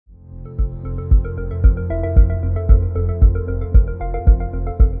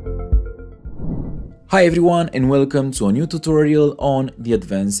Hi everyone and welcome to a new tutorial on the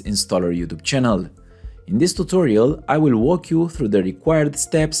Advanced Installer YouTube channel. In this tutorial, I will walk you through the required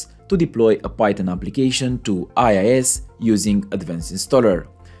steps to deploy a Python application to IIS using Advanced Installer.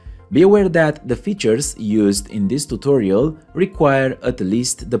 Be aware that the features used in this tutorial require at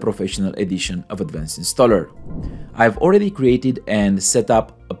least the Professional Edition of Advanced Installer. I've already created and set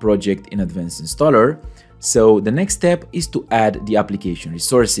up a project in Advanced Installer, so the next step is to add the application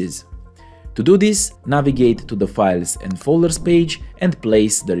resources. To do this, navigate to the Files and Folders page and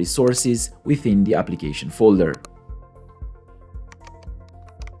place the resources within the application folder.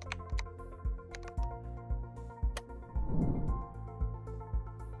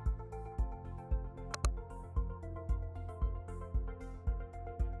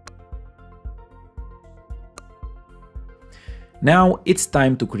 Now it's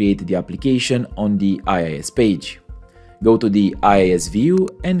time to create the application on the IIS page. Go to the IIS view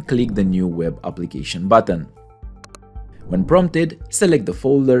and click the New Web Application button. When prompted, select the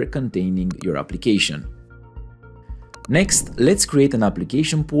folder containing your application. Next, let's create an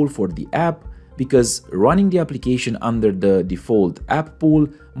application pool for the app because running the application under the default app pool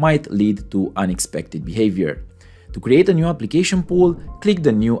might lead to unexpected behavior. To create a new application pool, click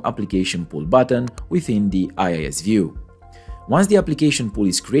the New Application Pool button within the IIS view. Once the application pool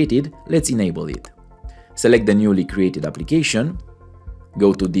is created, let's enable it. Select the newly created application,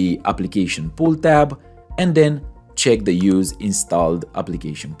 go to the Application Pool tab, and then check the Use Installed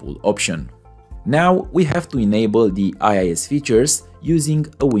Application Pool option. Now we have to enable the IIS features using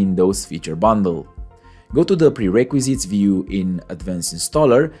a Windows feature bundle. Go to the Prerequisites view in Advanced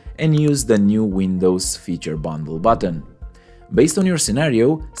Installer and use the New Windows Feature Bundle button. Based on your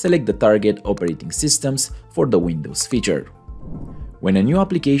scenario, select the target operating systems for the Windows feature. When a new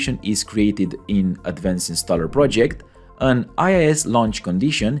application is created in Advanced Installer project, an IIS launch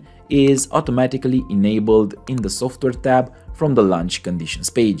condition is automatically enabled in the Software tab from the Launch Conditions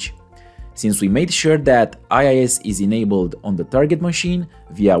page. Since we made sure that IIS is enabled on the target machine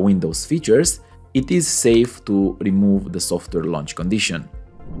via Windows features, it is safe to remove the software launch condition.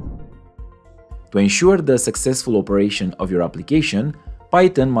 To ensure the successful operation of your application,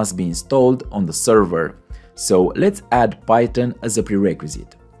 Python must be installed on the server. So let's add Python as a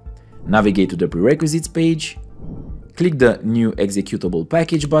prerequisite. Navigate to the Prerequisites page, click the New Executable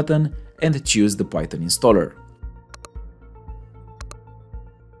Package button and choose the Python installer.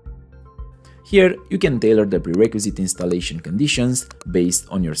 Here you can tailor the prerequisite installation conditions based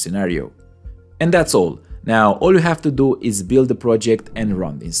on your scenario. And that's all. Now all you have to do is build the project and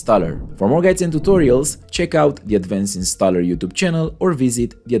run the installer. For more guides and tutorials, check out the Advanced Installer YouTube channel or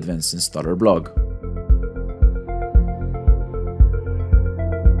visit the Advanced Installer blog.